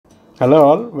Hello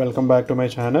all, welcome back to my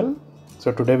channel.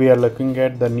 So today we are looking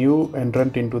at the new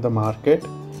entrant into the market,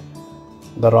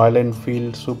 the Royal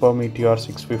Enfield Super Meteor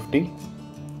 650,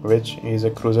 which is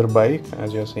a cruiser bike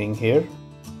as you are seeing here.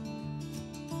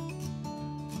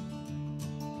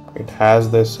 It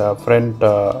has this front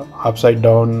upside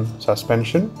down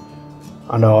suspension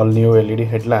and all new LED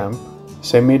headlamp,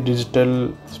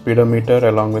 semi-digital speedometer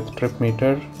along with trip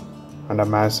meter, and a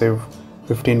massive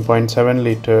 15.7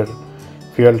 liter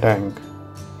fuel tank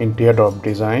in teardrop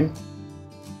design.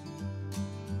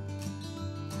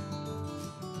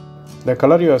 The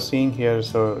color you are seeing here,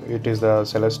 so it is the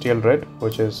celestial red,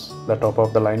 which is the top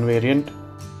of the line variant.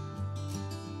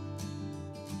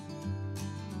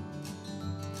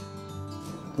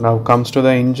 Now comes to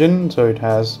the engine, so it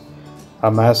has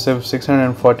a massive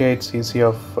 648cc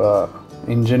of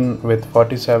engine with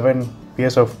 47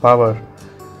 PS of power,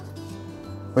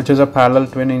 which is a parallel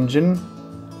twin engine.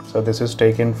 So this is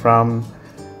taken from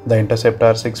the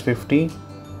Interceptor 650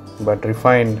 but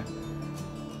refined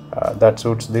that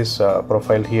suits this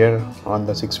profile here on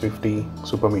the 650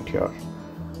 Super Meteor.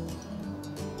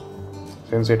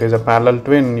 Since it is a parallel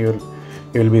twin,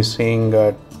 you'll be seeing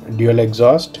dual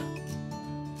exhaust.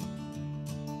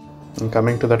 And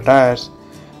coming to the tires,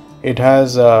 it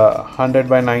has 100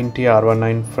 by 90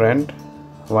 R19 front,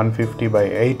 150 by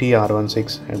 80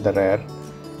 R16 at the rear.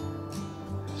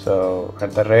 So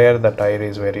at the rear the tire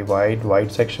is very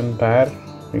wide section tire,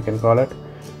 you can call it,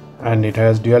 and it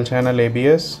has dual channel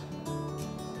ABS.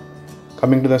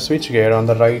 Coming to the switch gear, on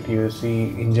the right you see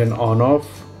engine on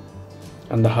off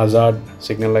and the hazard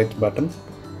signal lights button.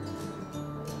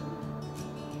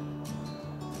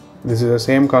 This is the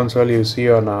same console you see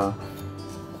on a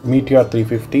Meteor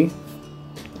 350,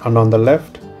 and on the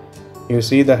left you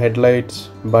see the headlights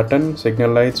button,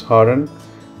 signal lights, horn,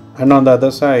 and on the other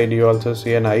side you also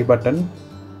see an I button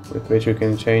with which you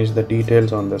can change the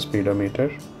details on the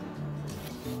speedometer.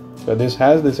 So this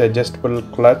has this adjustable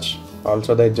clutch,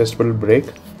 also the adjustable brake.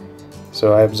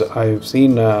 So I've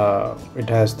seen it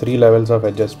has 3 levels of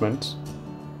adjustments.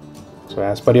 So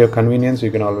as per your convenience,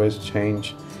 you can always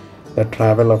change the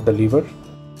travel of the lever.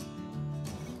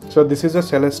 So this is a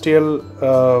celestial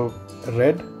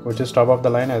red, which is top of the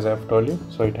line as I've told you.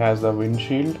 So it has the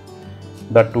windshield,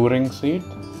 the touring seat,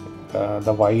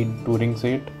 the wide touring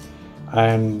seat,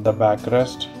 and the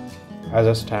backrest as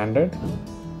a standard.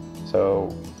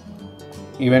 So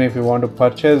even if you want to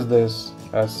purchase this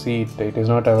seat, it is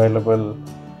not available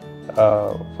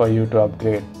for you to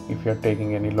upgrade if you're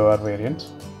taking any lower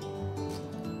variants.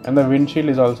 And the windshield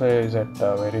is also at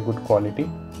very good quality.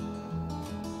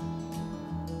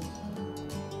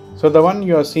 So the one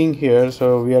you are seeing here,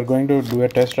 so we are going to do a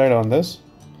test ride on this.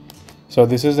 So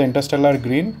this is the Interstellar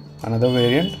Green, another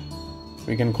variant.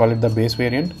 We can call it the base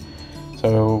variant.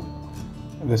 So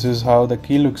this is how the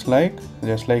key looks like,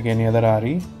 just like any other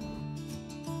RE.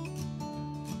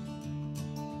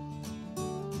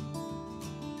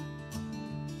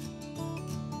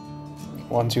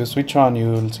 Once you switch on,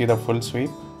 you will see the full sweep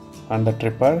and the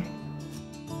tripper.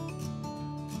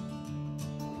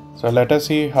 So let us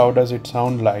see how does it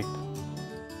sound like.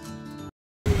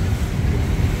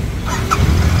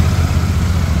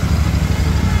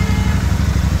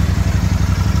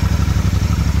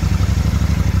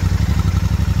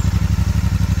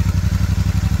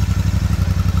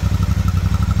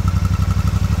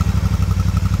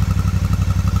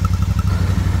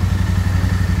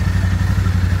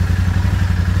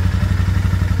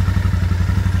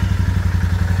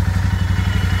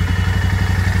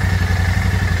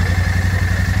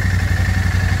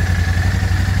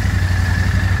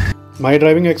 My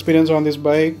driving experience on this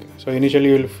bike, so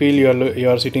initially you will feel you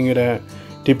are sitting in a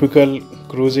typical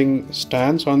cruising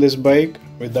stance on this bike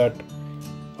with that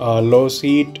low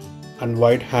seat and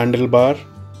wide handlebar.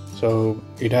 So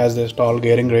it has this tall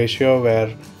gearing ratio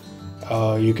where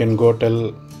you can go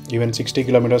till even 60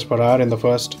 kilometers per hour in the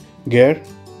first gear,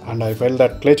 and I felt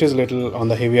that clutch is little on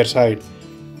the heavier side,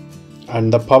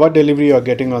 and the power delivery you are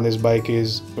getting on this bike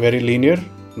is very linear,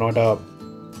 not a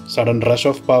sudden rush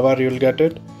of power you'll get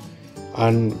it.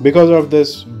 And because of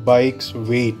this bike's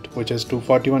weight, which is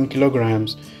 241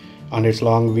 kilograms, and its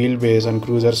long wheelbase and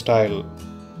cruiser style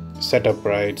setup,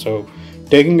 right, so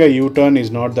taking a U-turn is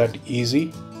not that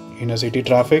easy in a city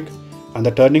traffic, and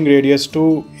the turning radius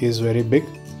too is very big.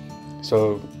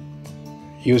 So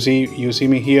you see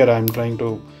me here, I'm trying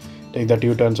to take that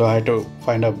U-turn, so I had to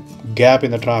find a gap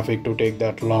in the traffic to take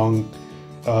that long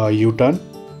U-turn.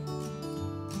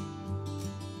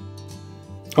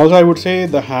 Also, I would say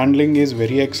the handling is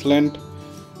very excellent,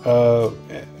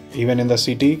 even in the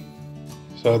city.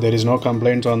 So there is no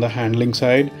complaints on the handling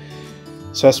side.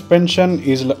 Suspension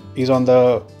is on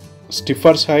the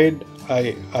stiffer side.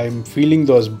 I'm feeling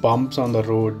those bumps on the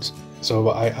roads, so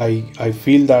I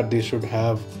feel that they should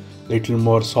have little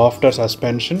more softer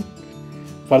suspension.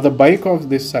 For the bike of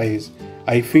this size,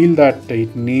 I feel that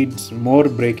it needs more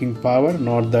braking power,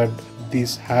 not that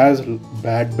this has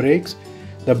bad brakes.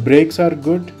 The brakes are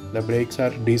good, the brakes are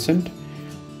decent,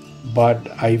 but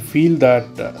I feel that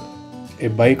a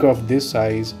bike of this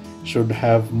size should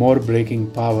have more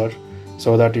braking power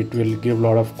so that it will give a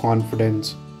lot of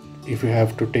confidence if you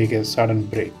have to take a sudden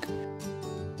brake.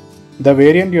 The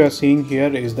variant you are seeing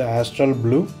here is the Astral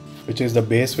Blue, which is the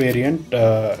base variant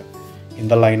in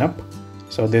the lineup.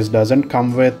 So this doesn't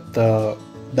come with the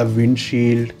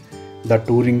windshield, the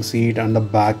touring seat and the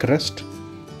backrest.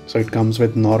 So it comes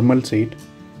with normal seat.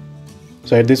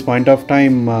 So at this point of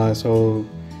time, so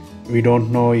we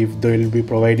don't know if they will be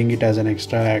providing it as an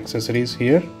extra accessories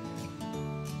here.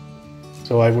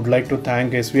 So I would like to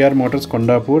thank SVR Motors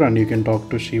Kondapur, and you can talk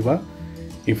to Shiva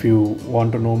if you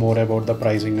want to know more about the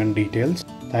pricing and details.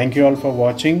 Thank you all for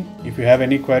watching. If you have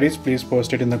any queries, please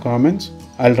post it in the comments.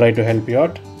 I'll try to help you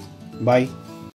out. Bye.